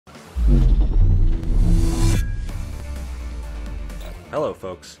Hello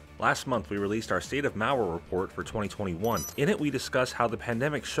folks. Last month we released our State of Malware report for 2021. In it we discuss how the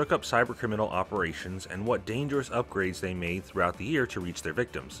pandemic shook up cybercriminal operations and what dangerous upgrades they made throughout the year to reach their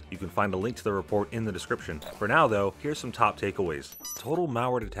victims. You can find a link to the report in the description. For now though, here's some top takeaways. Total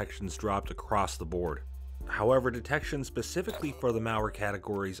malware detections dropped across the board. However, detection specifically for the malware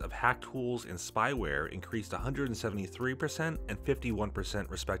categories of hack tools and spyware increased 173% and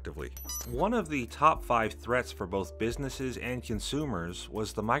 51% respectively. One of the top 5 threats for both businesses and consumers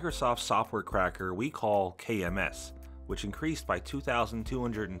was the Microsoft software cracker we call KMS, which increased by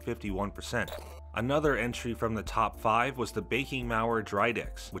 2,251%. Another entry from the top 5 was the baking malware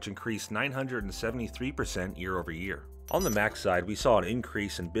Drydex, which increased 973% year over year. On the Mac side, we saw an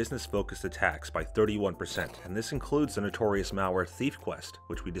increase in business-focused attacks by 31%, and this includes the notorious malware ThiefQuest,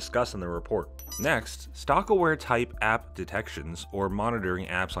 which we discuss in the report. Next, stock-aware-type app detections, or monitoring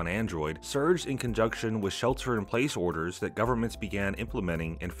apps on Android, surged in conjunction with shelter-in-place orders that governments began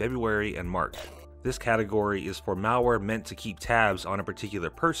implementing in February and March. This category is for malware meant to keep tabs on a particular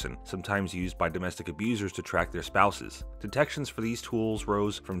person, sometimes used by domestic abusers to track their spouses. Detections for these tools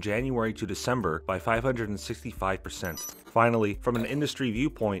rose from January to December by 565%. Finally, from an industry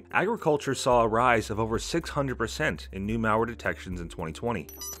viewpoint, agriculture saw a rise of over 600% in new malware detections in 2020.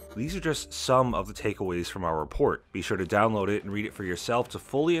 These are just some of the takeaways from our report. Be sure to download it and read it for yourself to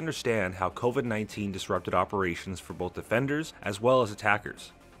fully understand how COVID-19 disrupted operations for both defenders as well as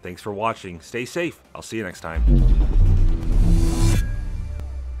attackers. Thanks for watching, stay safe, I'll see you next time.